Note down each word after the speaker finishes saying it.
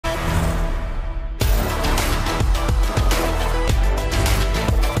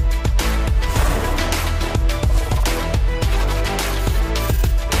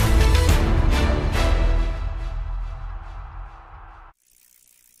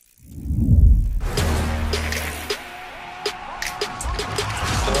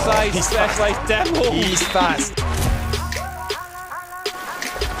DHI Specialized demo. He's fast.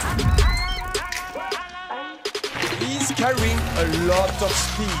 He's carrying a lot of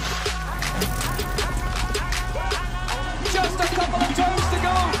speed. Just a couple of turns to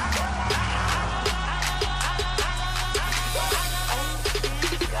go.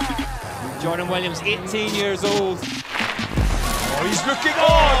 Jordan Williams, 18 years old. Oh, he's looking.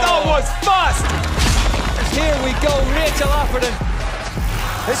 Oh, that was fast. Here we go, Rachel Afferton.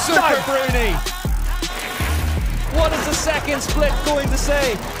 It's Super Bruni. What is the second split going to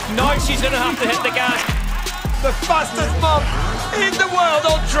say? Now she's going to have to hit the gas. The fastest mum in the world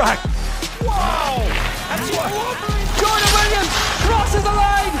on track. Wow! And Jordan Williams crosses the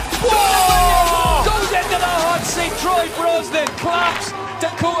line. Whoa! Goes into the hot seat. Troy Brosnan claps.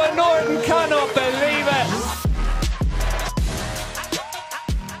 Dakota Norton cannot believe it.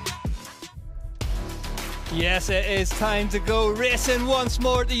 Yes, it is time to go racing once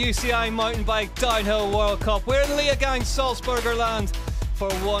more at the UCI Mountain Bike Downhill World Cup. We're in Leogang, Salzburger land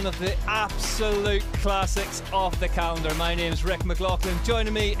for one of the absolute classics off the calendar. My name's Rick McLaughlin.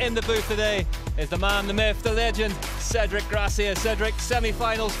 Joining me in the booth today is the man, the myth, the legend, Cedric Gracia. Cedric,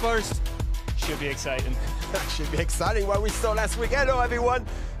 semi-finals first. Should be exciting. Should be exciting what we saw last week. Hello everyone,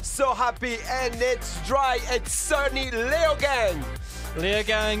 so happy, and it's dry, it's sunny Leogang.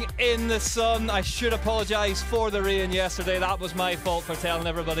 Leogang in the sun. I should apologise for the rain yesterday. That was my fault for telling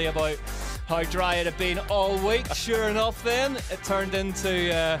everybody about how dry it had been all week. Sure enough then, it turned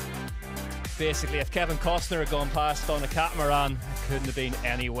into basically if Kevin Costner had gone past on a catamaran, it couldn't have been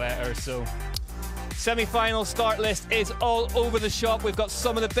any wetter. So semi-final start list is all over the shop. We've got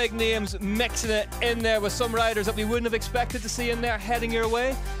some of the big names mixing it in there with some riders that we wouldn't have expected to see in there heading your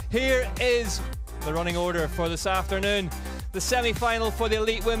way. Here is the running order for this afternoon. The semi-final for the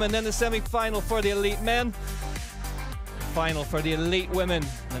elite women, then the semi-final for the elite men, final for the elite women,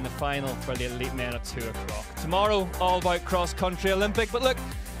 and then the final for the elite men at 2 o'clock. Tomorrow, all about cross-country Olympic, but look,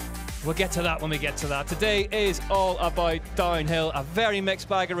 we'll get to that when we get to that. Today is all about downhill. A very mixed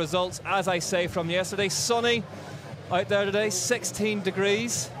bag of results, as I say, from yesterday. Sunny out there today, 16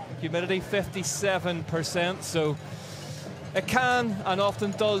 degrees, humidity 57%, so it can and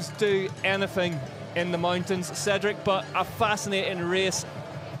often does do anything in the mountains, Cedric, but a fascinating race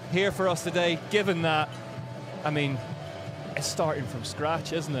here for us today, given that, I mean, it's starting from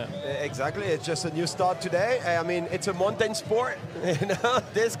scratch, isn't it? Exactly, it's just a new start today. I mean, it's a mountain sport. You know,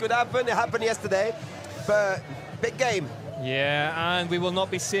 this could happen. It happened yesterday, but big game. Yeah, and we will not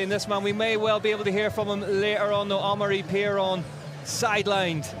be seeing this man. We may well be able to hear from him later on, though. Amaury Pierron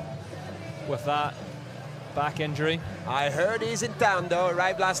sidelined with that back injury. I heard he's in town, though.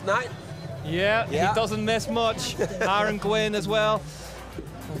 Arrived last night. Yeah, he doesn't miss much. Aaron Gwynn as well.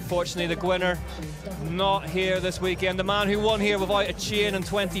 Unfortunately, the Gwynner not here this weekend. The man who won here without a chain in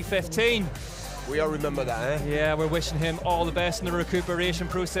 2015. We all remember that, eh? Yeah, we're wishing him all the best in the recuperation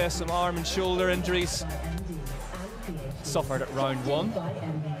process. Some arm and shoulder injuries. Suffered at round 1.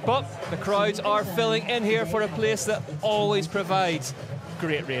 But the crowds are filling in here for a place that always provides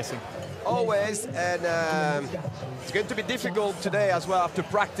great racing. Always, and it's going to be difficult today as well after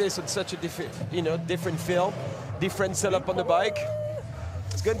practice on such a different field, different setup on the bike.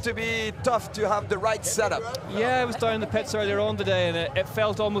 It's going to be tough to have the right setup. Yeah, I was down in the pits earlier on today, and it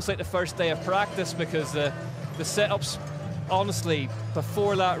felt almost like the first day of practice because the setups, honestly,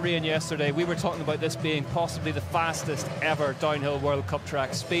 before that rain yesterday, we were talking about this being possibly the fastest ever downhill World Cup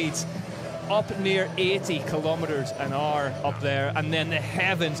track speeds. Up near 80 kilometers an hour up there, and then the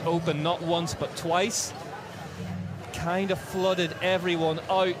heavens open not once but twice. Kind of flooded everyone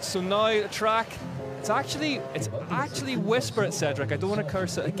out. So now the track, it's actually whisper it, Cedric. I don't want to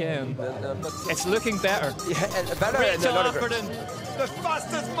curse it again. It's looking better. Yeah, better. Rachel Afferton, the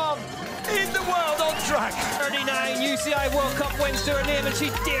fastest mum in the world on track. 39 UCI World Cup wins to her name, and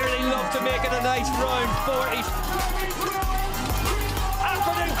she'd dearly love to make it a nice round 40.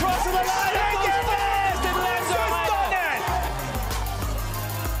 Afferton crossing the line.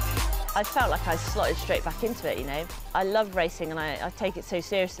 I felt like I slotted straight back into it, you know. I love racing and I take it so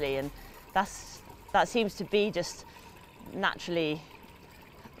seriously, and that seems to be just naturally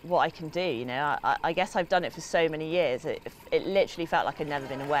what I can do, you know. I guess I've done it for so many years. It literally felt like I'd never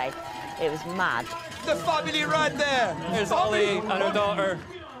been away. It was mad. The family right there. There's Ollie and her daughter.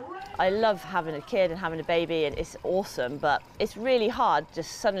 I love having a kid and having a baby, and it's awesome, but it's really hard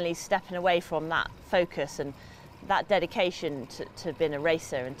just suddenly stepping away from that focus and that dedication to being a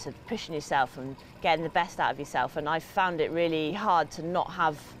racer and to pushing yourself and getting the best out of yourself. And I found it really hard to not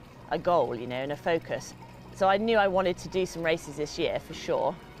have a goal, you know, and a focus. So I knew I wanted to do some races this year for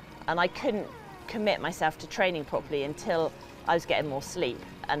sure, and I couldn't commit myself to training properly until I was getting more sleep,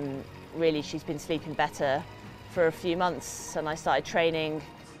 and really she's been sleeping better for a few months, and I started training.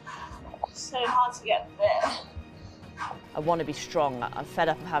 It's so hard to get there. I want to be strong. I'm fed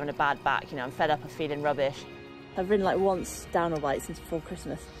up of having a bad back, you know, I'm fed up of feeling rubbish. I've ridden like once downhill bike since before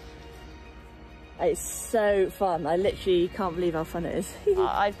Christmas. It's so fun. I literally can't believe how fun it is.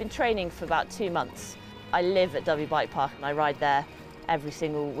 I've been training for about 2 months. I live at W Bike Park and I ride there every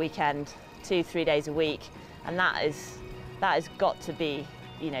single weekend, 2-3 days a week, and that has got to be,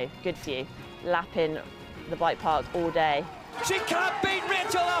 you know, good for you. Lapping the bike park all day. She can't beat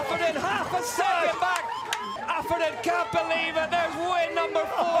Rachel Afferton, half a second back. Afferton can't believe it. There's win number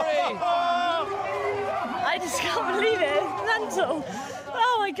 40. I just can't believe it. It's mental.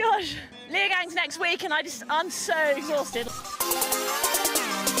 Oh my gosh. Leogang's next week and I'm so exhausted.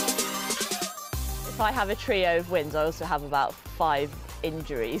 If I have a trio of wins, I also have about 5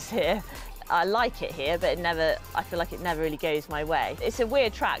 injuries here. I like it here, but I feel like it never really goes my way. It's a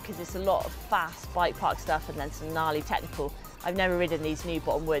weird track because it's a lot of fast bike park stuff and then some gnarly technical. I've never ridden these New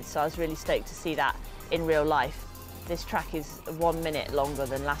Bottom Woods, so I was really stoked to see that in real life. This track is 1 minute longer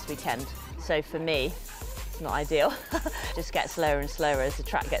than last weekend, so for me, it's not ideal. It just gets slower and slower as the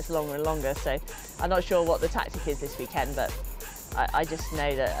track gets longer and longer, so I'm not sure what the tactic is this weekend, but I just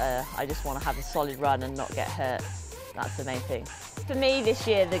know that I just want to have a solid run and not get hurt. That's the main thing. For me this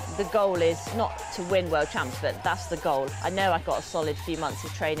year, the goal is not to win World Champs, but that's the goal. I know I've got a solid few months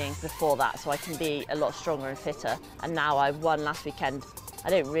of training before that, so I can be a lot stronger and fitter. And now I won last weekend. I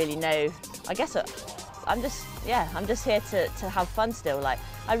don't really know. I guess I'm just here to have fun still. Like,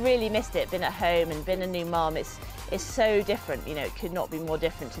 I really missed it, being at home and being a new mum. It's so different, you know, it could not be more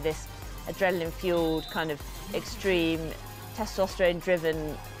different to this adrenaline-fueled, kind of extreme,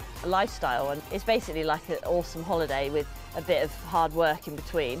 testosterone-driven lifestyle, and it's basically like an awesome holiday with a bit of hard work in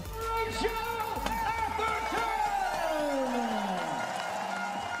between.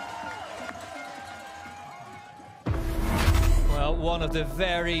 Well, one of the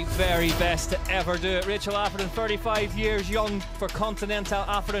very, very best to ever do it. Rachel Afferton, 35 years young for Continental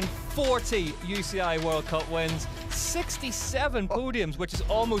Afferton, 40 UCI World Cup wins, 67 podiums, which is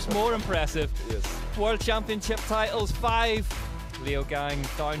almost more impressive. Yes. World Championship titles, 5. Leogang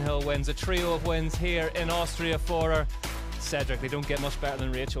downhill wins, a trio of wins here in Austria for her. Cedric, they don't get much better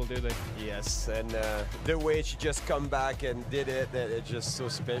than Rachel, do they? Yes, and the way she just come back and did it, it's just so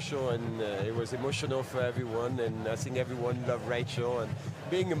special, and it was emotional for everyone, and I think everyone loved Rachel, and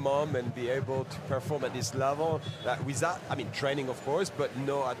being a mom and be able to perform at this level, without, I mean, training of course, but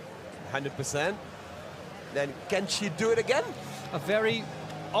no at 100%, then can she do it again?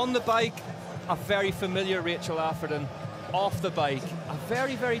 On the bike, a very familiar Rachel Afferton. Off the bike, a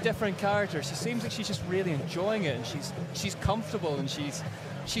very, very different character. She seems like she's just really enjoying it, and she's comfortable, and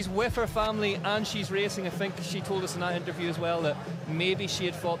she's with her family and she's racing. I think she told us in that interview as well that maybe she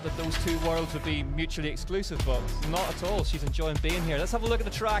had thought that those two worlds would be mutually exclusive, but not at all. She's enjoying being here. Let's have a look at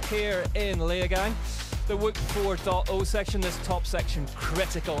the track here in Leogang. The WOOC 4.0 section, this top section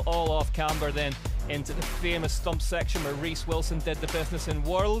critical, all off camber, then into the famous stump section where Reese Wilson did the business in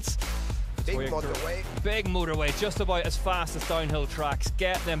Worlds. Big motorway. Big motorway, just about as fast as downhill tracks.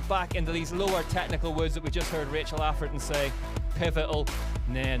 Get them back into these lower technical woods that we just heard Rachel Afferton say. Pivotal.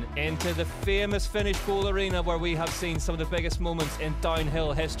 And then into the famous Finnish Bowl Arena where we have seen some of the biggest moments in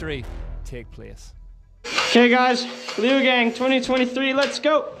downhill history take place. Okay guys, Leogang 2023, let's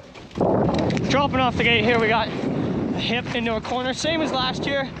go. Dropping off the gate here, we got a hip into a corner, same as last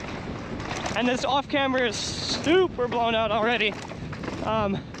year. And this off-camber is super blown out already.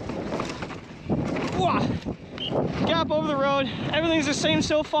 Gap over the road, everything's the same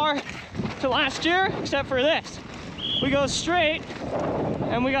so far to last year except for this. We go straight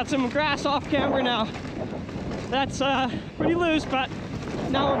and we got some grass off camber now. That's pretty loose, but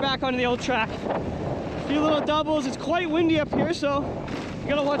now we're back onto the old track. A few little doubles, it's quite windy up here, so you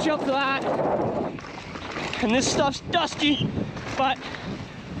gotta watch out for that. And this stuff's dusty, but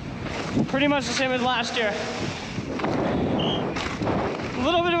pretty much the same as last year. A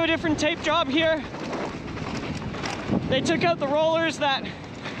little bit of a different tape job here. They took out the rollers that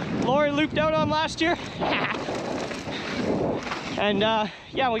Lori looped out on last year. And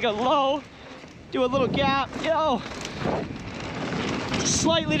yeah, we go low, do a little gap,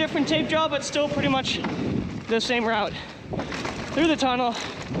 slightly different tape job, but still pretty much the same route. Through the tunnel.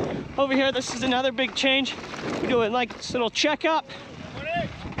 Over here, this is another big change. You do it like this little check up,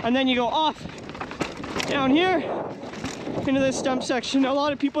 and then you go off down here into this stump section. A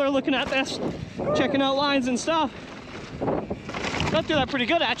lot of people are looking at this, checking out lines and stuff. Got through that pretty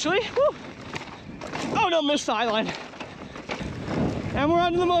good, actually. Woo. Oh, don't miss the eye line. And we're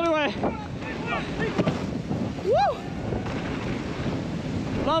onto the motorway. Woo!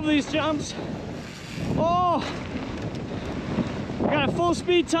 Love these jumps. Oh, got a full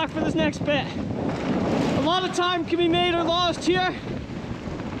speed tuck for this next bit. A lot of time can be made or lost here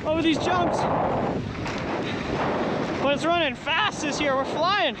over these jumps, but it's running fast this year. We're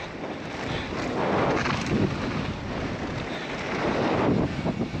flying.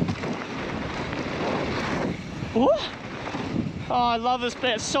 Ooh. Oh, I love this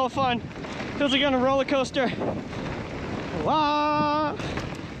bit. It's so fun. Feels like on a roller coaster. Wah.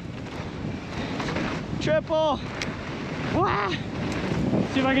 Triple. Wah.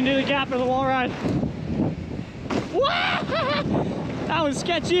 See if I can do the gap or the wall ride. Wah. That was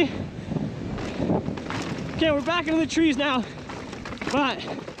sketchy. Okay, we're back into the trees now, but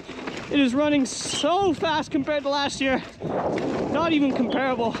it is running so fast compared to last year. Not even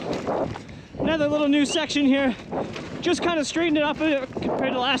comparable. Another little new section here. Just kind of straightened it up a bit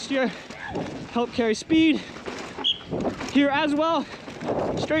compared to last year. Help carry speed here as well.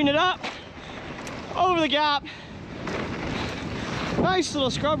 Straighten it up. Over the gap. Nice little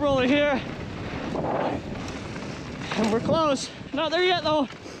scrub roller here. And we're close. Not there yet though.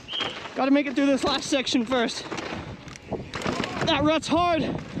 Got to make it through this last section first. That rut's hard,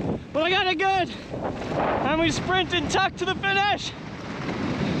 but I got it good. And we sprint and tuck to the finish.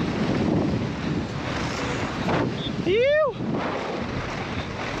 Phew!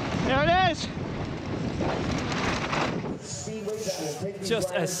 There it is.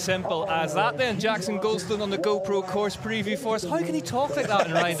 Just as simple as that then. Jackson Goldstone on the GoPro course preview for us. How can he talk like that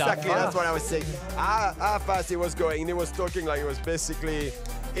and ride exactly, that fast? that's what I was saying. How fast he was going. He was talking like he was basically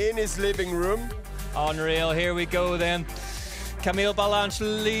in his living room. Unreal. Here we go then. Camille Balanche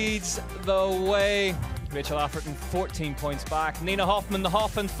leads the way. Rachel Afferton 14 points back. Nina Hoffman, the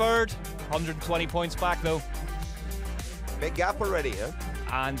Hoff in third. 120 points back though. Big gap already, huh?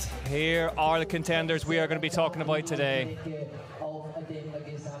 And here are the contenders we are going to be talking about today.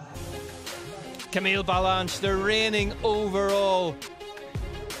 Camille Balanche, the reigning overall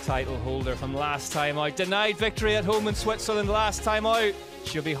title holder from last time out. Denied victory at home in Switzerland last time out.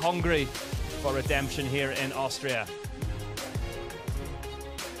 She'll be hungry for redemption here in Austria.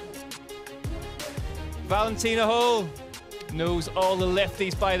 Valentina Hull knows all the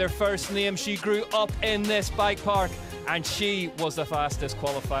lefties by their first name. She grew up in this bike park and she was the fastest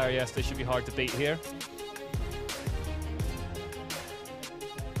qualifier. Yes, they should be hard to beat here.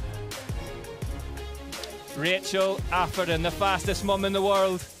 Rachel Afferton, the fastest mum in the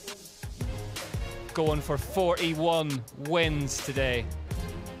world, going for 41 wins today.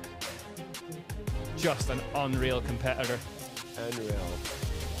 Just an unreal competitor. Unreal.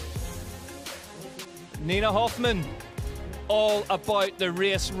 Nina Hoffman, all about the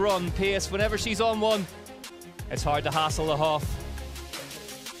race run pace. Whenever she's on one, it's hard to hassle the Hoff.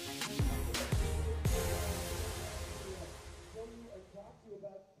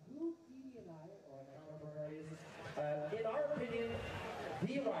 In our opinion,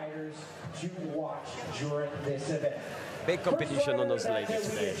 the riders to watch during this event. Big competition on those ladies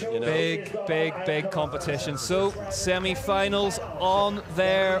today. You know? Big competition. So, semi-finals on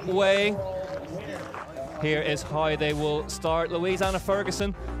their way. Here is how they will start. Louise Anna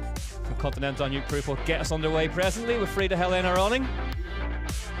Ferguson from Continental Nuke Proof will get us underway presently with Frida Helena Ronning.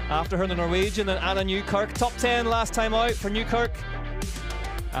 After her, the Norwegian and Anna Newkirk. Top 10 last time out for Newkirk.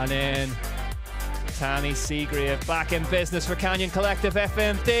 And then Tanny Seagrave back in business for Canyon Collective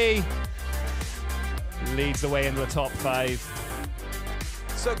FMD. Leads the way into the top 5.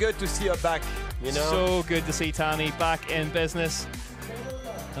 So good to see her back, you know. So good to see Tanny back in business.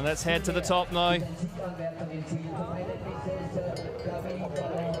 And let's head to the top now.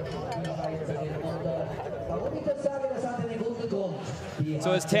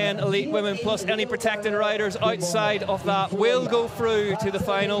 So it's 10 elite women plus any protected riders outside of that will go through to the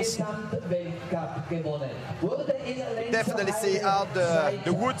finals. Definitely see out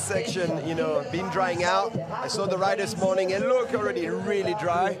the wood section, you know, been drying out. I saw the ride this morning and look, already really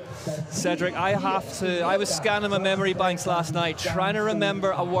dry. Cedric, I was scanning my memory banks last night, trying to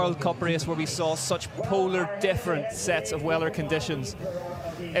remember a World Cup race where we saw such polar different sets of weather conditions.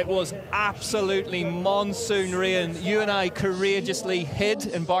 It was absolutely monsoon rain. You and I courageously hid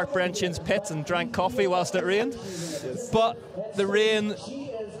in Bart Brenchen's pit and drank coffee whilst it rained. Yes. But the rain,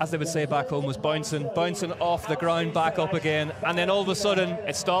 as they would say back home, was bouncing off the ground back up again. And then all of a sudden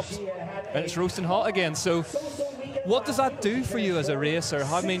it stopped and it's roasting hot again. So What does that do for you as a racer?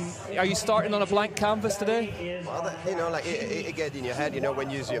 I mean, are you starting on a blank canvas today? Well, you know, like it get in your head, you know, when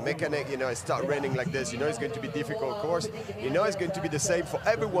you use your mechanic, you know, it start raining like this, you know, it's going to be difficult course. You know, it's going to be the same for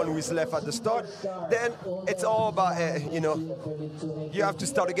everyone who is left at the start. Then it's all about, you know, you have to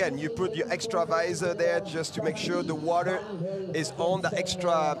start again. You put your extra visor there just to make sure the water is on the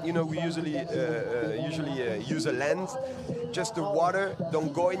extra, you know, we usually use a lens. Just the water,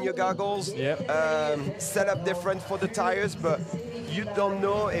 don't go in your goggles. Yep. Set up different for the tires, but you don't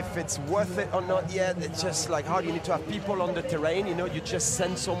know if it's worth it or not yet. It's just like hard. You need to have people on the terrain, you know. You just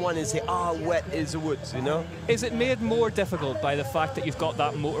send someone and say, wet is the woods, you know. Is it made more difficult by the fact that you've got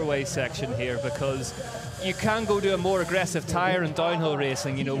that motorway section here? Because you can go to a more aggressive tyre in downhill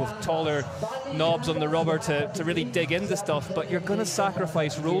racing, you know, with taller knobs on the rubber to really dig into stuff, but you're going to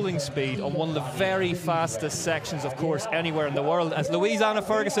sacrifice rolling speed on one of the very fastest sections, of course, anywhere in the world, as Louise-Anna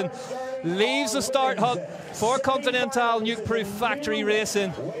Ferguson leaves the start hut for Continental Nuke-Proof Factory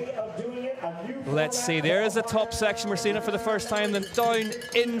Racing. Let's see, there is the top section, we're seeing it for the first time, then down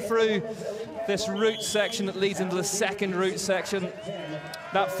in through this route section that leads into the second route section.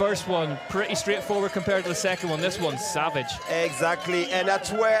 That first one, pretty straightforward compared to the second one. This one's savage. Exactly, and that's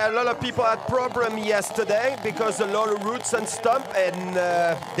where a lot of people had problem yesterday because a lot of roots and stump, and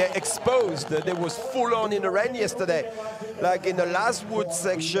they're exposed. They was full on in the rain yesterday. Like in the last wood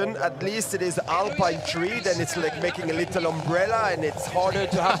section, at least it is alpine tree, then it's like making a little umbrella, and it's harder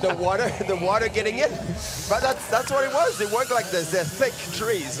to have the water getting in. But that's what it was. It worked like this. They're thick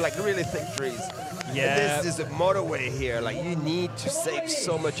trees, like really thick trees. Yeah. And this is a motorway here. Like, you need to save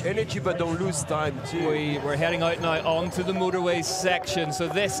so much energy, but don't lose time too. We're heading out now onto the motorway section. So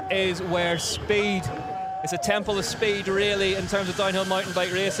this is where speed, it's a temple of speed really in terms of downhill mountain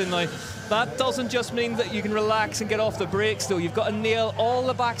bike racing. Now, that doesn't just mean that you can relax and get off the brakes though. You've got to nail all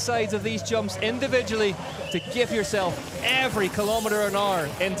the backsides of these jumps individually to give yourself every kilometre an hour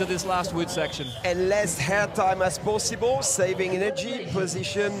into this last wood section. And less hair time as possible, saving energy,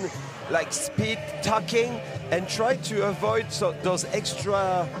 position, like speed, tucking, and try to avoid those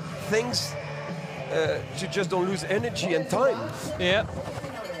extra things to just don't lose energy and time. Yeah.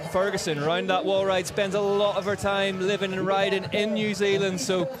 Ferguson, round that wall ride, spends a lot of her time living and riding in New Zealand,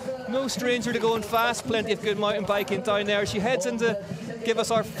 so no stranger to going fast, plenty of good mountain biking down there. She heads in to give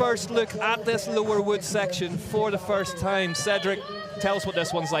us our first look at this lower wood section for the first time. Cedric, tell us what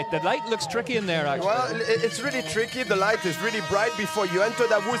this one's like. The light looks tricky in there, actually. Well, it's really tricky. The light is really bright before you enter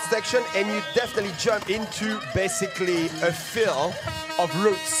that wood section, and you definitely jump into basically a fill of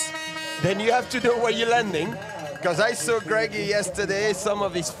roots. Then you have to know where you're landing. Because I saw Greggy yesterday, some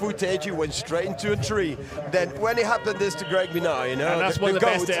of his footage, he went straight into a tree. Then when it happened this to Greg Minard, you know, and that's one of the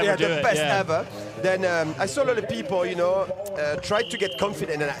best to ever do the it, best yeah. ever. Then I saw a lot of people, you know, try to get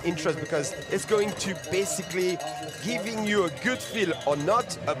confident in that interest, because it's going to basically giving you a good feel or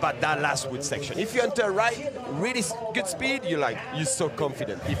not about that last wood section. If you enter right, really good speed, you're so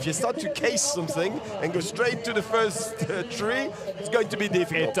confident. If you start to case something and go straight to the first tree, it's going to be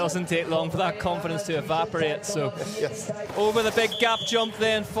difficult. It doesn't take long for that confidence to evaporate. So yes. Over the big gap jump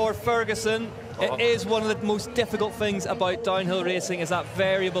then for Ferguson. It is one of the most difficult things about downhill racing, is that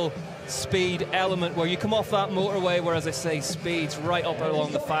variable speed element where you come off that motorway where, as I say, speed's right up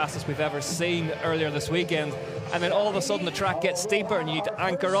along the fastest we've ever seen earlier this weekend, and then all of a sudden the track gets steeper and you need to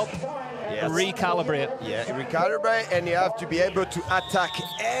anchor up, yes, recalibrate. Yeah, recalibrate, and you have to be able to attack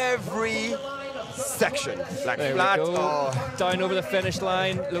every section, like there flat we go. or down over the finish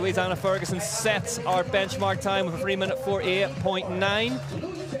line. Louise-Anna Ferguson sets our benchmark time with a 3:48.9.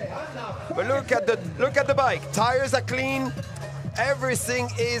 But look at the bike. Tires are clean. Everything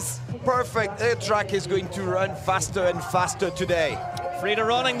is perfect. The track is going to run faster and faster today. Frida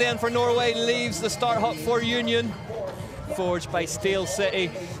Ronning then for Norway leaves the start hut for Union, forged by Steel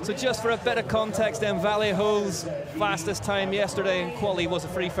City. So just for a bit of context then, Valley Hull's fastest time yesterday in quali was a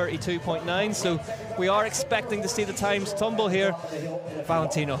 3:32.9, so we are expecting to see the times tumble here.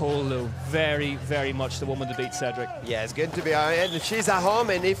 Valentina Hull, though, very, very much the woman to beat, Cedric. Yeah, it's going to be her head. She's at home,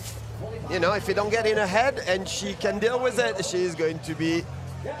 and if you don't get in her head and she can deal with it, she's going to be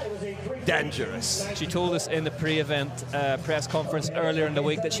dangerous. She told us in the pre-event press conference earlier in the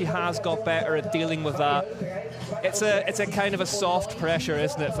week that she has got better at dealing with that. It's a kind of a soft pressure,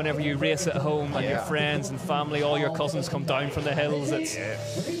 isn't it? Whenever you race at home and your friends and family, all your cousins come down from the hills, it's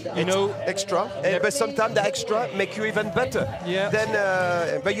extra. But sometimes the extra make you even better. Yeah.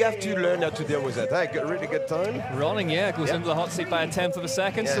 Then, but you have to learn how to deal with it. A really good time. Ronning, goes into the hot seat by a 1/10 of a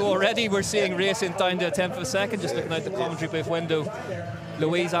second. So already we're seeing racing down to a 1/10 of a second. Just looking out the commentary booth window.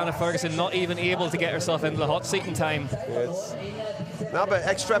 Louise Anna Ferguson not even able to get herself into the hot seat in time. Yes. No, but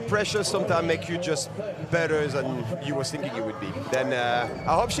extra pressure sometimes make you just better than you was thinking you would be. Then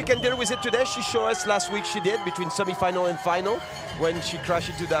I hope she can deal with it today. She showed us last week she did between semi-final and final when she crashed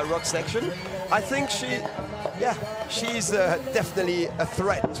into that rock section. I think she's definitely a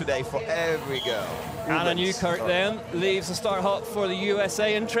threat today for every girl. Anna Newkirk then leaves the start hop for the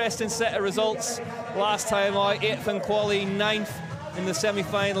USA. Interesting set of results. Last time out, 8th in quali, 9th in the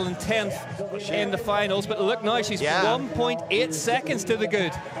semi-final and 10th in the finals. But look now, she's 1.8 seconds to the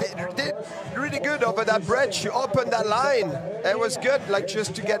good. Did really good over that bridge. She opened that line. It was good, like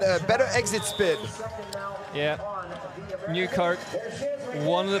just to get a better exit speed. Yeah, Newkirk,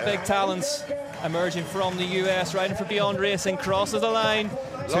 one of the big talents emerging from the US, riding for Beyond Racing, crosses the line.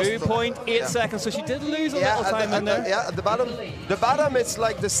 2.8 seconds, so she did lose a little time in there. Yeah, at the bottom it's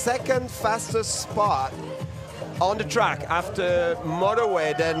like the second fastest spot on the track after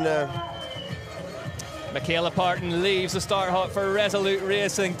motorway. Then Michaela Parton leaves the start hop for Resolute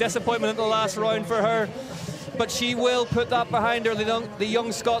Racing. Disappointment in the last round for her, but she will put that behind her, the young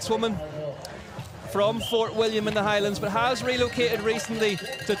Scotswoman from Fort William in the Highlands, but has relocated recently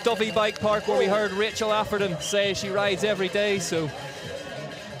to Dovey Bike Park, where we heard Rachel Atherton say she rides every day. So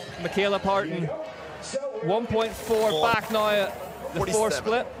Michaela Parton, 1.4 back now at the 4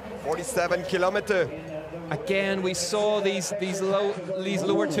 split. 47 kilometer. Again, we saw these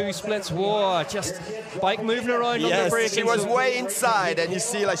lower 2 splits. Whoa, just bike moving around on the braking. She was way inside, and you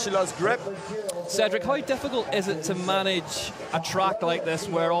see like she lost grip. Cedric, how difficult is it to manage a track like this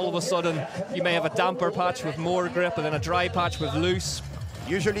where all of a sudden you may have a damper patch with more grip and then a dry patch with loose?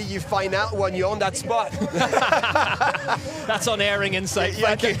 Usually you find out when you're on that spot. That's unerring insight,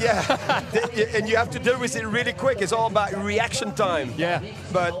 thank you. Yeah, and you have to deal with it really quick. It's all about reaction time. Yeah.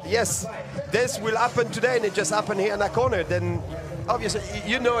 But yes, this will happen today, and it just happened here in that corner. Then obviously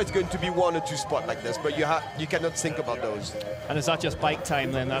you know it's going to be 1 or 2 spots like this, but you cannot think about those. And is that just bike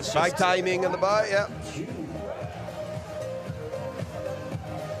time then? That's bike timing on the bike, yeah.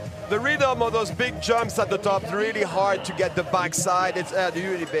 The rhythm of those big jumps at the top is really hard to get the backside. It's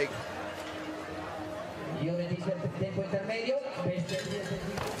really big.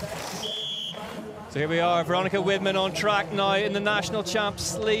 So here we are, Veronica Widman on track now in the national champ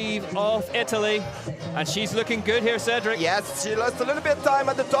sleeve of Italy. And she's looking good here, Cedric. Yes, she lost a little bit of time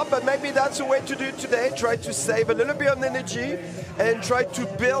at the top, but maybe that's the way to do it today. Try to save a little bit of energy and try to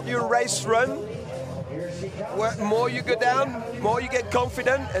build your race run. Where more you go down, more you get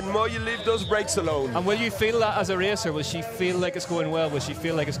confident, and more you leave those brakes alone. And will you feel that as a racer? Will she feel like it's going well? Will she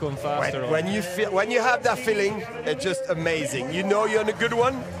feel like it's going faster? When you have that feeling, it's just amazing. You know you're on a good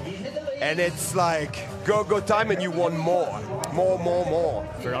one, and it's like go time, and you want more.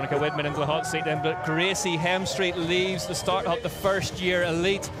 Veronica Widman into the hot seat then, but Gracie Hemstreet leaves the start hop, the first-year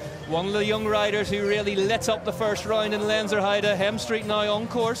elite. One of the young riders who really lit up the first round in Lenzerheide. Hemstreet now on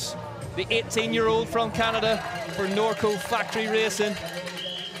course. The 18-year-old from Canada for Norco Factory Racing.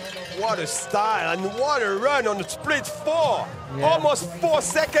 What a style and what a run on the split 4. Yeah. Almost 4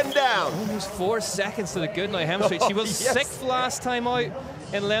 seconds down. Almost 4 seconds to the good now, Hemstreet. She was 6th last time out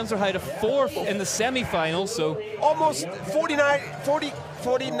in Lenzerheide, 4th in the semi-final, so... Almost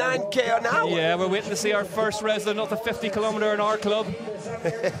 49k an hour. Yeah, we're waiting to see our first resident of the 50-kilometer in our club.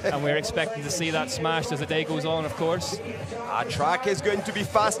 And we're expecting to see that smashed as the day goes on, of course. Our track is going to be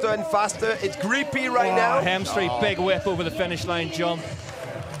faster and faster. It's grippy right now. Hemstreet, big whip over the finish line jump.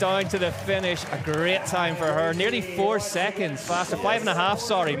 Down to the finish, a great time for her. Nearly 4 seconds faster. 5.5,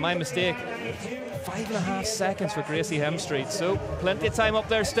 sorry, my mistake. 5.5 seconds for Gracie Hemstreet. So plenty of time up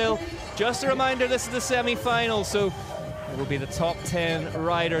there still. Just a reminder, this is the semi-final, so it will be the top 10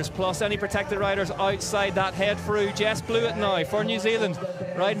 riders, plus any protected riders outside that head through. Jess Blewett now for New Zealand,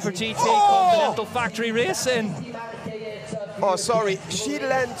 riding for GT Continental Factory Racing. Oh, sorry, she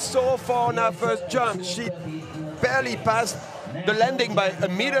landed so far on her first jump. She barely passed the landing by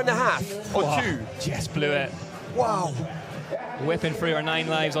 1.5 meters or 2. Jess Blewett. Wow. Whipping through her 9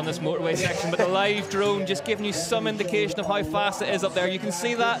 lives on this motorway section, but the live drone just giving you some indication of how fast it is up there. You can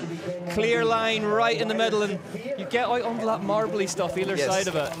see that clear line right in the middle, and you get out onto that marbly stuff either side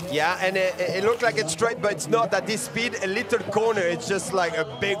of it. Yeah, and it looked like it's straight, but it's not. At this speed, a little corner, it's just like a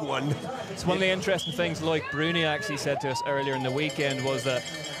big one. It's one of the interesting things Loic Bruni actually said to us earlier in the weekend was that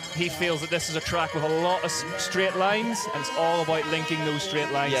he feels that this is a track with a lot of straight lines, and it's all about linking those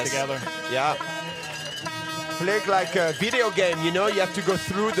straight lines together. Yeah. Like a video game, you know, you have to go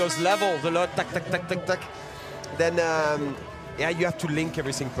through those levels a lot, tack, tack, tack, tack, tack. Then, yeah, you have to link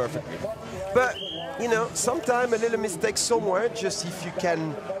everything perfectly. But you know, sometimes a little mistake somewhere, just if you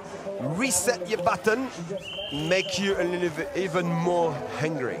can reset your button, make you a little bit even more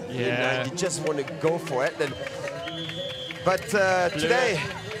hungry. Yeah. You know, you just want to go for it. But today...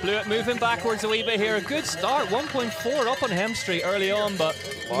 Blew it moving backwards a wee bit here. A good start, 1.4 up on Hemstreet early on, but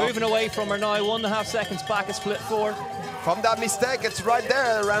moving away from her now, 1.5 seconds back at split 4. From that mistake, it's right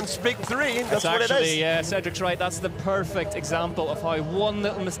there around split 3. That's what actually, it is. Yeah, Cedric's right. That's the perfect example of how one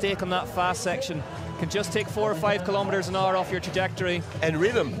little mistake on that fast section can just take 4 or 5 kilometers an hour off your trajectory. And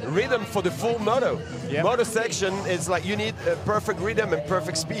rhythm for the full moto. Yep. Moto section is like you need a perfect rhythm and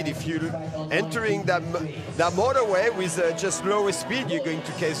perfect speed. If you're entering that motorway with just lower speed, you're going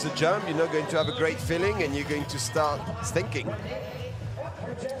to case the jump, you're not going to have a great feeling, and you're going to start stinking.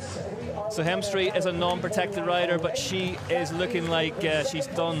 So Hemstreet is a non-protected rider, but she is looking like she's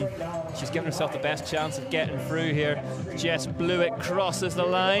given herself the best chance of getting through here. Jess Blewett crosses the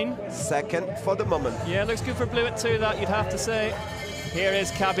line. Second for the moment. Yeah, looks good for Blewett too, that you'd have to say. Here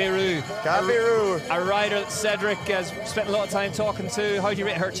is Kabiru. Kabiru. A rider that Cedric has spent a lot of time talking to. How do you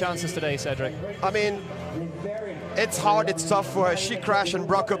rate her chances today, Cedric? I mean, it's hard, it's tough for her. She crashed and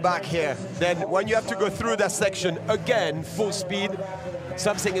broke her back here. Then when you have to go through that section again, full speed,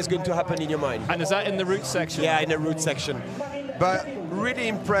 something is going to happen in your mind. And is that in the route section? Yeah, in the route section. But really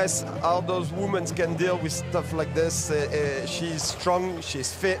impressed how those women can deal with stuff like this. She's strong,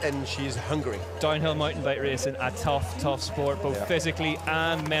 she's fit, and she's hungry. Downhill mountain bike racing, a tough sport, both physically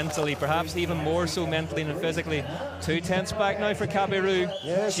and mentally, perhaps even more so mentally than physically. 2/10 back now for Kabiru.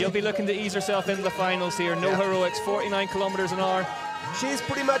 Yeah, she'll be looking to ease herself into the finals here. No heroics, 49 kilometers an hour. She's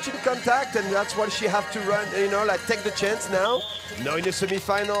pretty much in contact, and that's what she have to run, you know, like take the chance now. No in the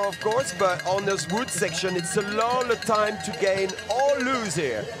semi-final, of course, but on this wood section, it's a lot of time to gain or lose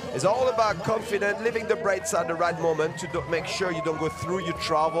here. It's all about confidence, leaving the brakes at the right moment to make sure you don't go through your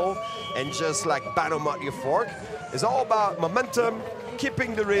travel and just like bottom out your fork. It's all about momentum,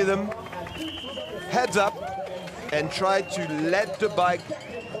 keeping the rhythm, heads up, and try to let the bike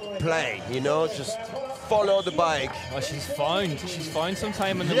play, you know, just follow the bike. Well, she's found some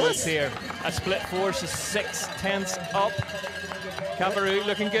time in the woods here. At split 4, she's 6/10 up. Kabiru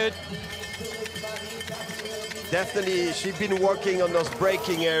looking good. Definitely, she's been working on those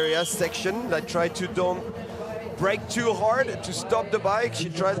braking area section. Like try to don't brake too hard to stop the bike. She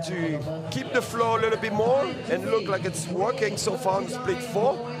tried to keep the flow a little bit more and look like it's working so far in split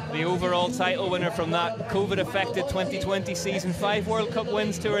 4. The overall title winner from that COVID-affected 2020 season, 5 World Cup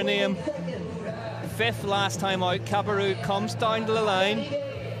wins to her name. 5th last time out. Kabiru comes down to the line.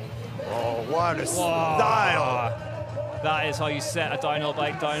 Oh, what a style! That is how you set a downhill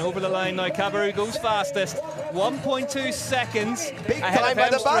bike down. Over the line now, Kabiru goes fastest. 1.2 seconds. Big time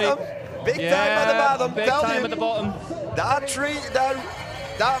at the bottom. Big time at the bottom. Big time at the bottom.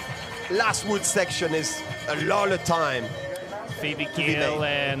 That last wood section is a lot of time. Phoebe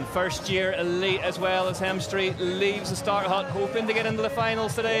Gale, first year elite as well as Hemstreet, leaves the start hut, hoping to get into the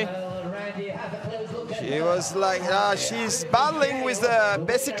finals today. She was like, she's battling with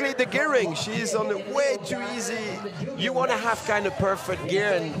basically the gearing. She's on the way too easy. You want to have kind of perfect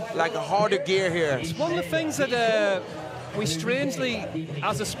gear and like a harder gear here. It's one of the things that we strangely,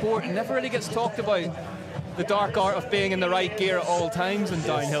 as a sport, never really gets talked about. The dark art of being in the right gear at all times in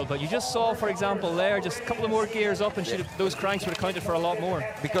downhill, but you just saw, for example, there, just a couple of more gears up and those cranks would have counted for a lot more.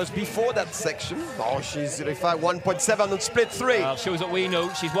 Because before that section, she's 1.7 on split 3. Well, shows what we know.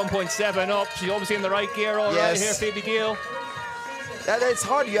 She's 1.7 up. She's obviously in the right gear already here, Phoebe Gale. It's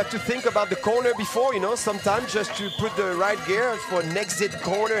hard. You have to think about the corner before, you know, sometimes just to put the right gear for an exit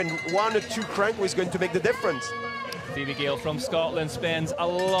corner, and 1 or 2 crank was going to make the difference. Phoebe Gale from Scotland spends a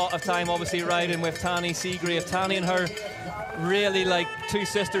lot of time obviously riding with Tanny Seagrave. Tanny and her really like 2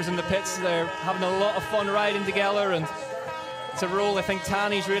 sisters in the pits. They're having a lot of fun riding together, and it's a role I think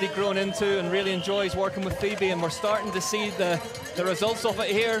Tanny's really grown into and really enjoys working with Phoebe, and we're starting to see the results of it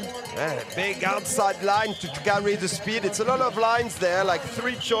here. Big outside line to carry the speed. It's a lot of lines there, like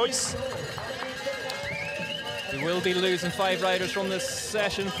 3 choice. We will be losing 5 riders from this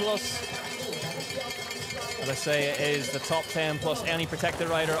session, plus, as I say, it is the top 10 plus any protected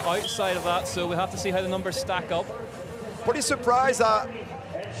rider outside of that, so we'll have to see how the numbers stack up. Pretty surprised.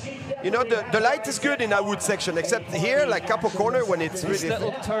 You know, the light is good in that wood section, except here, like couple corner, when it's this really...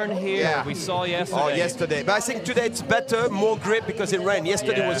 little turn here, we saw yesterday. Oh, yesterday. But I think today it's better, more grip, because it rained.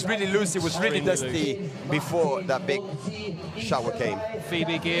 Yesterday was really loose. It was really dusty before that big shower came.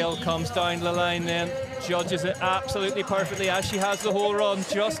 Phoebe Gale comes down the line then, judges it absolutely perfectly as she has the whole run.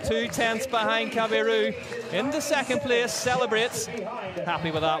 Just 2/10 behind Kabiru. In the second place, celebrates.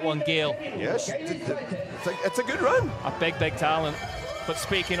 Happy with that one, Gale. Yes, it's a good run. A big talent. But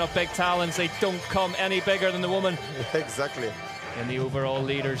speaking of big talents, they don't come any bigger than the woman. Exactly. In the overall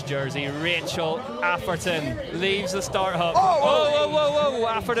leader's jersey, Rachel Afferton leaves the start hub. Oh, whoa,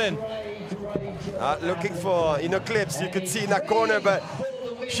 Afferton. Looking for, clips you could see in that corner, but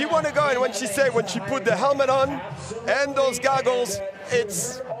she want to go, and when she put the helmet on and those goggles,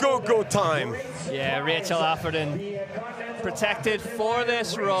 it's go time. Yeah, Rachel Afferton protected for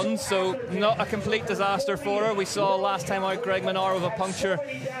this run, so not a complete disaster for her. We saw last time out Greg Menard with a puncture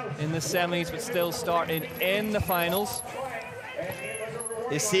in the semis, but still starting in the finals.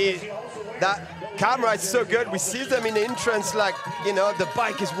 You see, that camera is so good. We see them in the entrance, like, the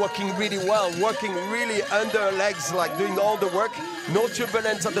bike is working really well, working really under her legs, like doing all the work. No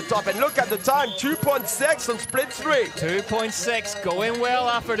turbulence at the top. And look at the time, 2.6 on split 3. 2.6, going well,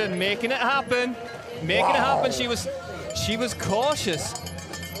 Afferton, making it happen. Making it happen. She was cautious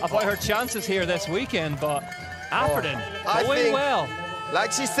about her chances here this weekend, but Afferton going well.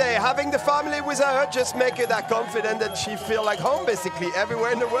 Like she say, having the family with her just make her that confident that she feel like home basically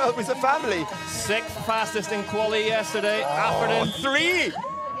everywhere in the world with her family. 6th fastest in quali yesterday. Afferton. 3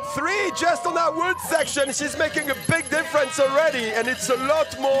 just on that wood section. She's making a big difference already, and it's a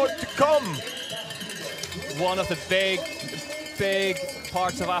lot more to come. One of the big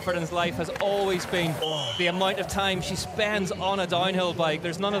parts of Afferton's life has always been the amount of time she spends on a downhill bike.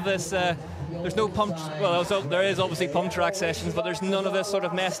 There's none of this, there's no pump, well, there is obviously pump track sessions, but there's none of this sort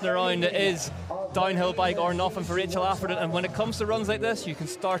of messing around. It is downhill bike or nothing for Rachel Afferton, and when it comes to runs like this, you can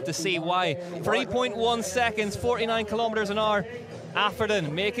start to see why. 3.1 seconds, 49 kilometers an hour.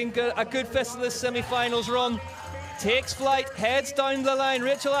 Afferton making a good fist of this semi-finals run. Takes flight, heads down the line.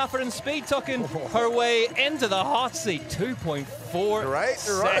 Rachel Afferton speed tucking her way into the hot seat. 2.4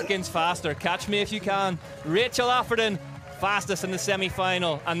 seconds faster. Catch me if you can. Rachel Afferton, fastest in the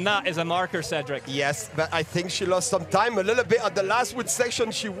semi-final, and that is a marker, Cedric. Yes, but I think she lost some time a little bit at the last wood section.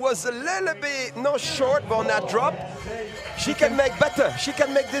 She was a little bit, not short, but on that drop, she can make better. She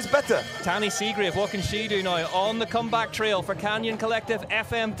can make this better. Tanny Seagrave, what can she do now? On the comeback trail for Canyon Collective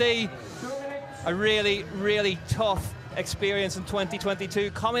FMD. A really, really tough experience in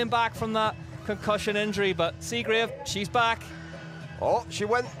 2022, coming back from that concussion injury, but Seagrave, she's back. Oh, she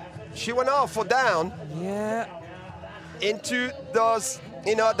went off or down. Yeah. Into those,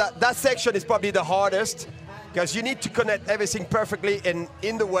 that section is probably the hardest, because you need to connect everything perfectly, and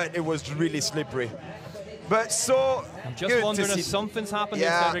in the wet, it was really slippery. But so I'm just wondering if something's happened.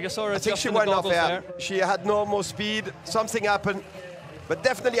 Yeah, Cedric. I saw her I think she went off there. She had no more speed, something happened. But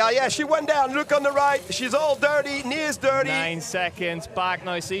definitely, yeah, she went down. Look on the right. She's all dirty, knees dirty. 9 seconds back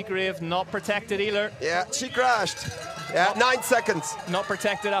now. Seagrave not protected either. Yeah, she crashed. Yeah, 9 seconds. Not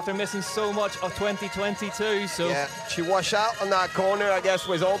protected after missing so much of 2022. So yeah, she washed out on that corner, I guess,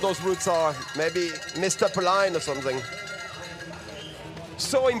 where all those roots are. Maybe missed up a line or something.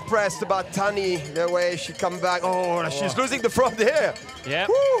 So impressed about Tanny, the way she come back. Oh, she's losing the front here. Yeah.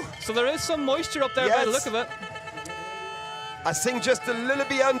 So there is some moisture up there by the look of it. I think just a little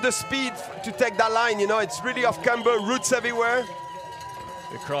bit under speed to take that line, it's really off-camber, roots everywhere.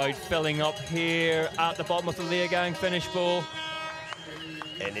 The crowd filling up here at the bottom of the Leogang finish bowl.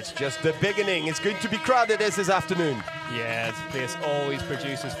 And it's just the beginning. It's going to be crowded this afternoon. Yeah, this place always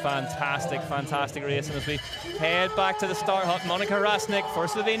produces fantastic racing. As we head back to the start hut, Monika Rasnik for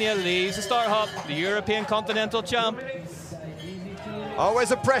Slovenia leaves the start hut, the European Continental champ.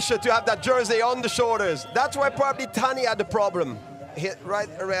 Always a pressure to have that jersey on the shoulders. That's why probably Tanny had the problem. Hit right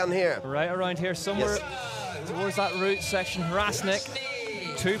around here. Right around here, somewhere towards that root section. Rasnik,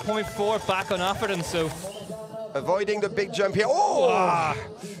 2.4 back on Afferton, so avoiding the big jump here. Oh!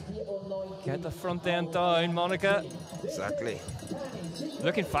 Get the front end down, Monika. Exactly.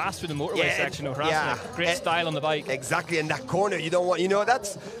 Looking fast through the motorway section of Rasnik. Great style on the bike. Exactly, and that corner, you don't want,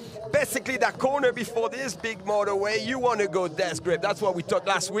 that's basically that corner before this big motorway, you want to go death grip. That's what we talked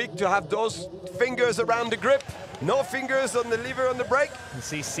last week, to have those fingers around the grip, no fingers on the lever on the brake. You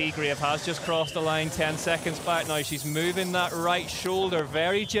see Seagrave has just crossed the line 10 seconds back now. She's moving that right shoulder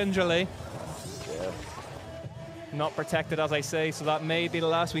very gingerly. Yeah. Not protected, as I say, so that may be the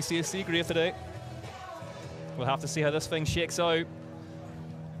last we see of Seagrave today. We'll have to see how this thing shakes out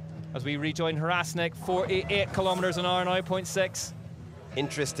as we rejoin Rasnik. 48 kilometers an hour now, 0.6.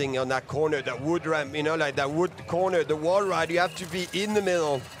 Interesting on that corner, that wood ramp, like that wood corner, the wall ride, you have to be in the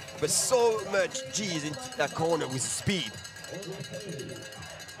middle. But so much G's in that corner with speed.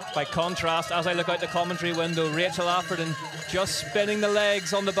 By contrast, as I look out the commentary window, Rachel Afferton just spinning the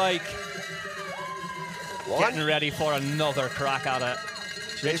legs on the bike. Getting ready for another crack at it.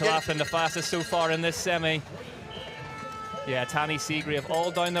 Rachel Afferton, the fastest so far in this semi. Yeah, Tanny Seagrave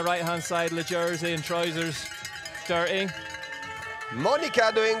all down the right-hand side of the jersey and trousers. Dirty.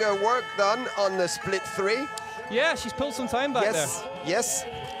 Monica doing her work done on the split 3. Yeah, she's pulled some time back there. Yes.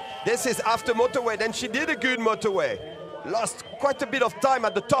 This is after motorway. Then she did a good motorway. Lost quite a bit of time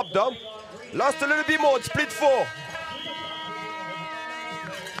at the top though. Lost a little bit more at split 4.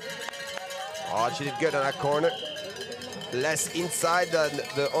 Oh, she did good on that corner. Less inside than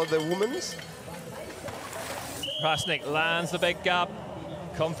the other women's. Krasnik lands the big gap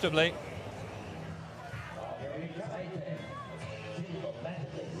comfortably.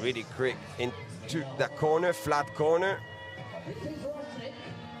 Really quick into that corner, flat corner.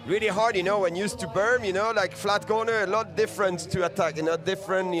 Really hard, you know, when used to berm, you know, like flat corner, a lot different to attack, you know,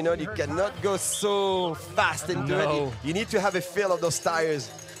 different, you know, you cannot go so fast into it. You need to have a feel of those tires.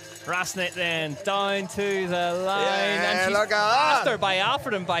 Krasnik then down to the line, Yeah, and she's look at faster that. by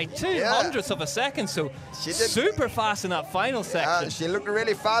Alfredon by 200ths of a second, so She did super fast in that final section. She looked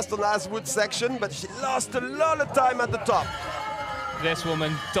really fast on the last wood section, but she lost a lot of time at the top. This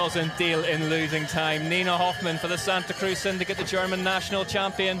woman doesn't deal in losing time. Nina Hoffmann for the Santa Cruz Syndicate, the German national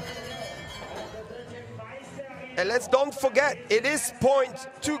champion. And let's don't forget, it is point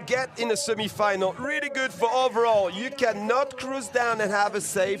to get in a semi-final. Really good for overall. You cannot cruise down and have a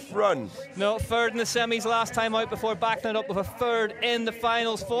safe run. No, third in the semis last time out before backing it up with a third in the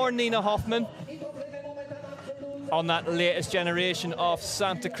finals for Nina Hoffmann. On that latest generation of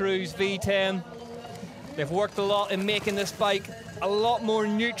Santa Cruz V10. They've worked a lot in making this bike a lot more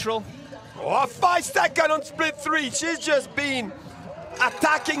neutral. Oh, 5 seconds on split 3. She's just been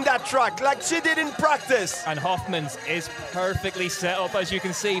attacking that track like she did in practice. And Hoffmann's is perfectly set up, as you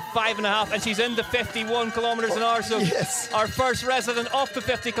can see, 5.5, and she's into 51 kilometers an hour. So yes. Our first resident off the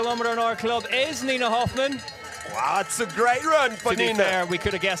 50 kilometer an hour club is Nina Hoffmann. Wow, it's a great run for Nina. To be fair, we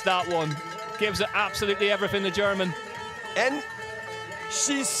could have guessed that one. Gives it absolutely everything, the German. And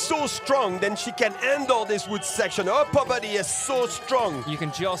she's so strong, then she can handle this wood section. Her upper body is so strong. You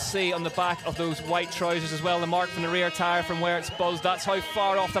can just see on the back of those white trousers as well, the mark from the rear tire from where it's buzzed. That's how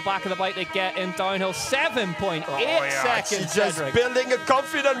far off the back of the bike they get in downhill. 7.8 seconds, She's just Cedric. building a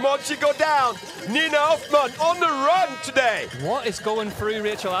confident once she go down. Nina Hoffmann on the run today. What is going through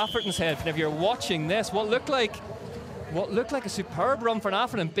Rachel Afferton's head? And if you're watching this, what looked like a superb run for an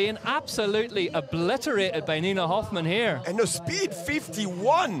Afferton being absolutely obliterated by Nina Hoffmann here. And the speed,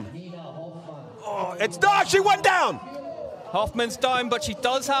 51. Oh, it's dark, she went down. Hoffmann's down, but she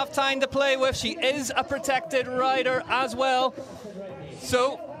does have time to play with. She is a protected rider as well.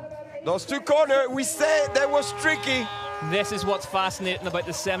 So, those two corners, we say they was tricky. This is what's fascinating about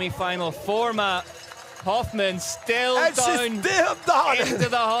the semi-final format. Hoffmann still and down, still down into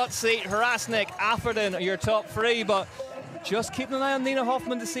the hot seat. Krasnik, Afferton are your top 3, but just keeping an eye on Nina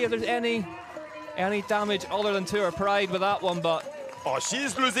Hoffmann to see if there's any damage other than to her pride with that one. But oh,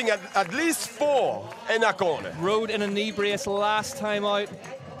 she's losing at least 4 in that corner. Rode in a knee brace last time out,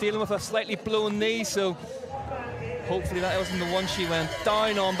 dealing with a slightly blown knee, so hopefully that wasn't the one she went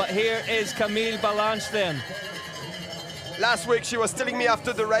down on. But here is Camille Balanche then. Last week she was telling me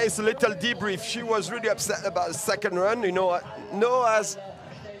after the race, a little debrief, she was really upset about the second run, you know, as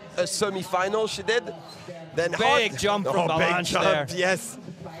a semi-final she did. Then big jump from Balanche there. Yes.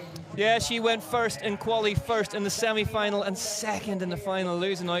 Yeah, she went first in quali, first in the semi-final and second in the final,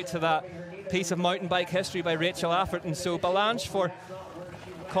 losing out to that piece of mountain bike history by Rachel Afferton. So Balanche for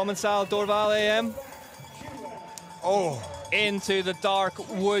Commensal Dorval AM. Oh. Into the dark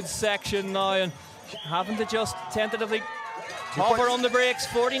wood section now, and having to just tentatively hover on the brakes,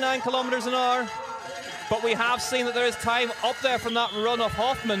 49 kilometers an hour. But we have seen that there is time up there from that run of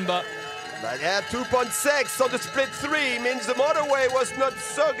Hoffmann, but yeah, 2.6 on the split 3 means the motorway was not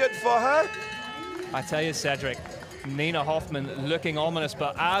so good for her. I tell you, Cedric, Nina Hoffmann looking ominous,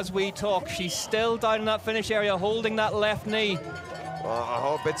 but as we talk, she's still down in that finish area, holding that left knee. Well, I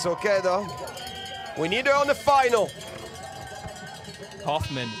hope it's okay, though. We need her on the final.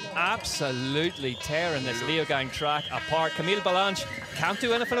 Hoffmann absolutely tearing this Leogang track apart. Camille Balanche can't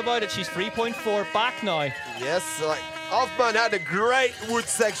do anything about it. She's 3.4 back now. Yes, Hoffmann had a great wood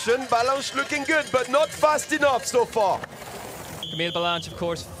section. Balanche looking good, but not fast enough so far. Camille Balanche, of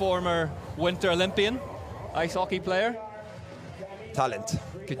course, former Winter Olympian, ice hockey player. Talent.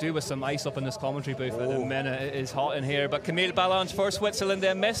 Could do with some ice up in this commentary booth at the minute. It is hot in here, but Camille Balanche for Switzerland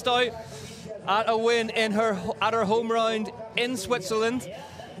then missed out at a win at her home round in Switzerland.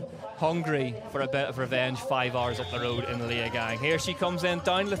 Hungry for a bit of revenge 5 hours up the road in Leogang. Here she comes in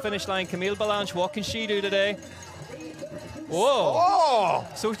down to the finish line. Camille Balanche, what can she do today? Whoa! Oh.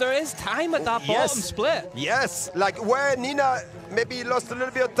 So there is time at that bottom split. Yes, like where Nina maybe lost a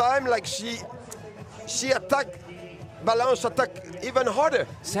little bit of time, like she attacked Balanche attack even harder.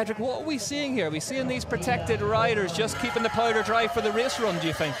 Cedric, what are we seeing here? Are we seeing these protected riders just keeping the powder dry for the race run, do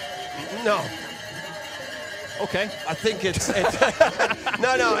you think? No. Okay. I think it's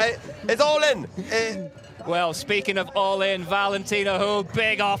it's all in. Well, speaking of all in, Valentina Hull,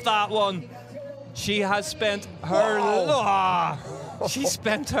 big off that one. She has spent her she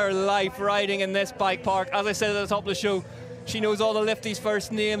spent her life riding in this bike park. As I said at the top of the show, she knows all the lifties'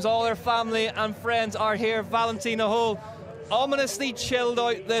 first names. All her family and friends are here. Valentina Hull, ominously chilled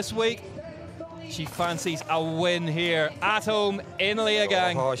out this week. She fancies a win here at home in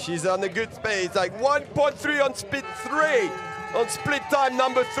Leogang. Oh, she's on a good pace, like 1.3 on speed 3. On split time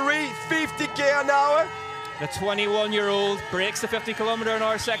number 3, 50k an hour. The 21-year-old breaks the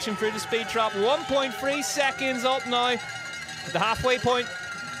 50km/h section through the speed trap. 1.3 seconds up now. The halfway point.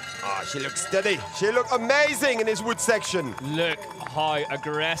 Oh, she looks steady. She looks amazing in this wood section. Look how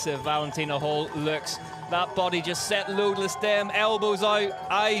aggressive Valentina Hull looks. That body just set loadless stem, elbows out,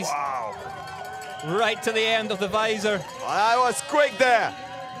 eyes right to the end of the visor. I was quick there.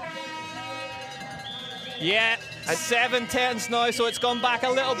 Yeah, 7/10 now, so it's gone back a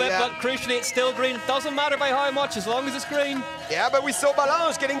little bit, but crucially it's still green. Doesn't matter by how much, as long as it's green. Yeah, but we saw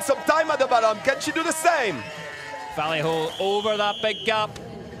Balanche getting some time at the bottom. Can she do the same? Valley Hull over that big gap.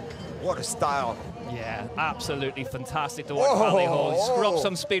 What a style. Yeah, absolutely fantastic to watch Valley Hull. Scrub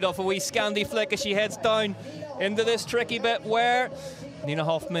some speed off a wee Scandi flick as she heads down into this tricky bit where Nina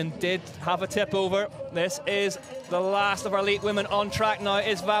Hoffman did have a tip over. This is the last of our elite women on track now.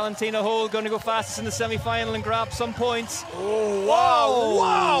 Is Valentina Hull going to go fastest in the semi-final and grab some points? Oh, wow,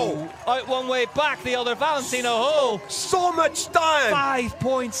 wow. Out one way, back the other. Valentina Hull. So much time.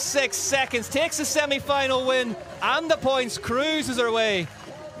 5.6 seconds. Takes the semi-final win and the points. Cruises her way.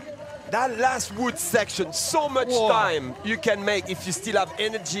 That last wood section, so much time you can make if you still have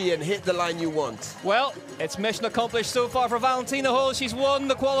energy and hit the line you want. Well, it's mission accomplished so far for Valentina Hull. She's won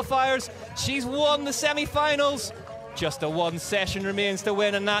the qualifiers, she's won the semi-finals. Just a one session remains to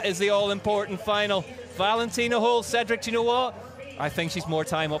win, and that is the all-important final. Valentina Hull, Cedric, do you know what? I think she's more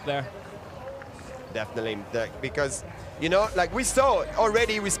time up there. Definitely, because, you know, like we saw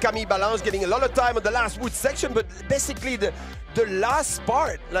already with Camille Balanche getting a lot of time on the last wood section, but basically the last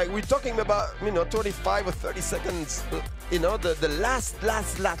part, like we're talking about, you know, 25 or 30 seconds, you know, the last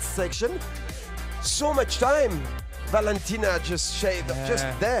section, so much time. Valentina just shaved, just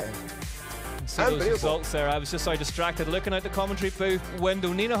there. See those results there. I was just so distracted looking out the commentary booth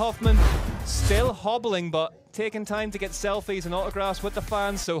window. Nina Hoffman still hobbling, but taking time to get selfies and autographs with the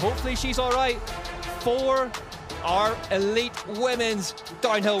fans, so hopefully she's all right for our elite women's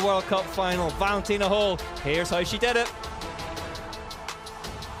downhill World Cup final. Valentina Hull, here's how she did it.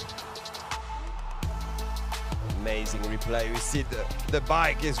 Amazing replay. We see the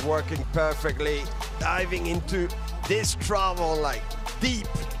bike is working perfectly, diving into this travel like deep.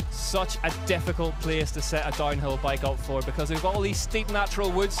 Such a difficult place to set a downhill bike up for, because we've got all these steep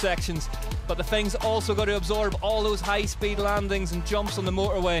natural wood sections, but the thing's also got to absorb all those high-speed landings and jumps on the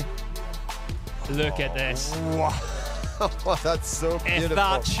motorway. Look at this. Wow. That's so beautiful. If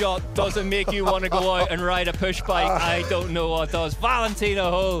that shot doesn't make you want to go out and ride a push bike, I don't know what does. Valentina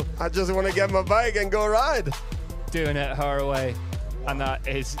Hull. I just want to get my bike and go ride. Doing it her way, and that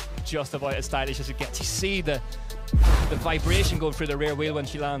is just about as stylish as it gets. You see the vibration going through the rear wheel when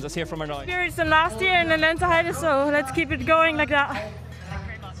she lands. Let's hear from her now. Experienced them last year in the Lenta, so let's keep it going like that.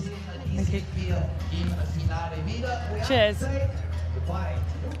 Thank you. Cheers.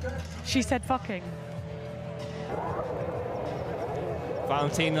 She said fucking.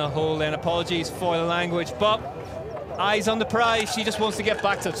 Valentina Hull then, apologies for the language, but eyes on the prize. She just wants to get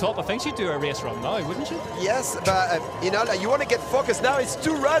back to the top. I think she'd do a race run now, wouldn't she? Yes, but you know, like, you want to get focused. Now it's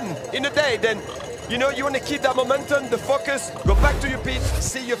 2 runs in a day, then you know, you want to keep that momentum, the focus, go back to your pit,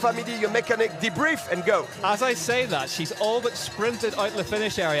 see your family, your mechanic, debrief and go. As I say that, she's all but sprinted out the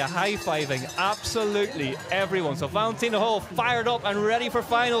finish area, high-fiving absolutely everyone. So Valentina Hull fired up and ready for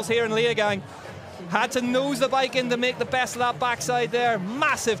finals here in Leogang. Had to nose the bike in to make the best of that backside there.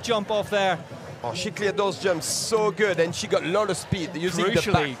 Massive jump off there. Oh, she cleared those jumps so good, and she got a lot of speed using the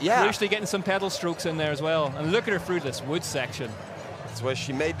back. Crucially getting some pedal strokes in there as well. And look at her through this wood section. That's where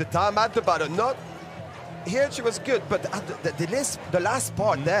she made the time at the bottom. Not here, she was good, but at the last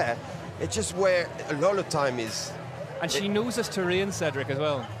part there, it's just where a lot of time is. And she knows this terrain, Cedric, as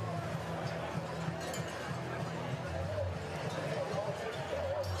well.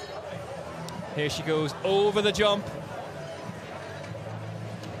 Here she goes over the jump.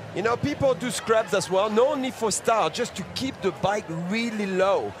 You know, people do scrubs as well, not only for style, just to keep the bike really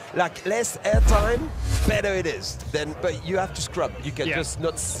low, like less air time, better it is. Then, but you have to scrub. You can Yeah. just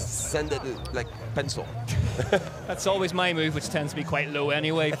not send it like pencil. That's always my move, which tends to be quite low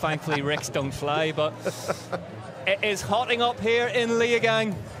anyway. Thankfully, Ricks don't fly, but it is hotting up here in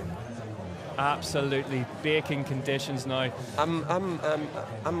Leogang. Absolutely baking conditions now.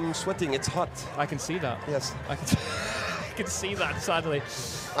 I'm sweating. It's hot. I can see that. Yes. I can see that, sadly.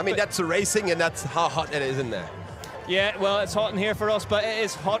 I mean, that's the racing, and that's how hot it is in there. Yeah, well, it's hot in here for us, but it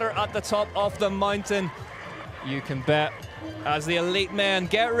is hotter at the top of the mountain. You can bet. As the elite men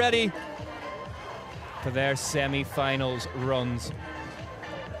get ready for their semi-finals runs.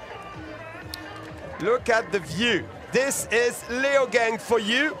 Look at the view. This is Leogang for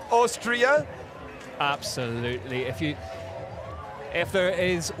you, Austria. Absolutely. If there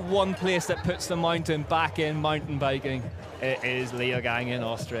is one place that puts the mountain back in mountain biking, it is Leogang in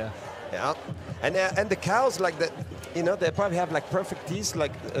Austria. Yeah, and the cows like that, you know, they probably have like perfect teeth,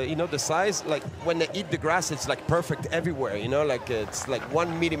 like you know, the size, like when they eat the grass, it's like perfect everywhere, you know, like it's like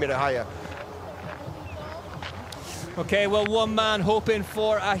 1 millimeter higher. Okay, well, one man hoping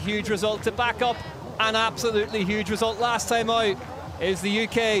for a huge result to back up an absolutely huge result last time out is the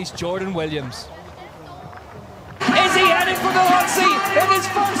UK's Jordan Williams. Is he heading for the hot seat in his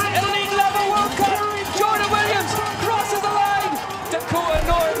first elite level World Cup? Jordan Williams crosses the line. Dakota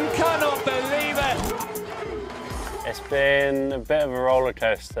Norton cannot believe it. It's been a bit of a roller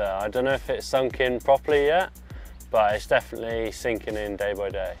coaster. I don't know if it's sunk in properly yet, but it's definitely sinking in day by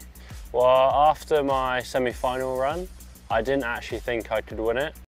day. Well, after my semi-final run, I didn't actually think I could win it.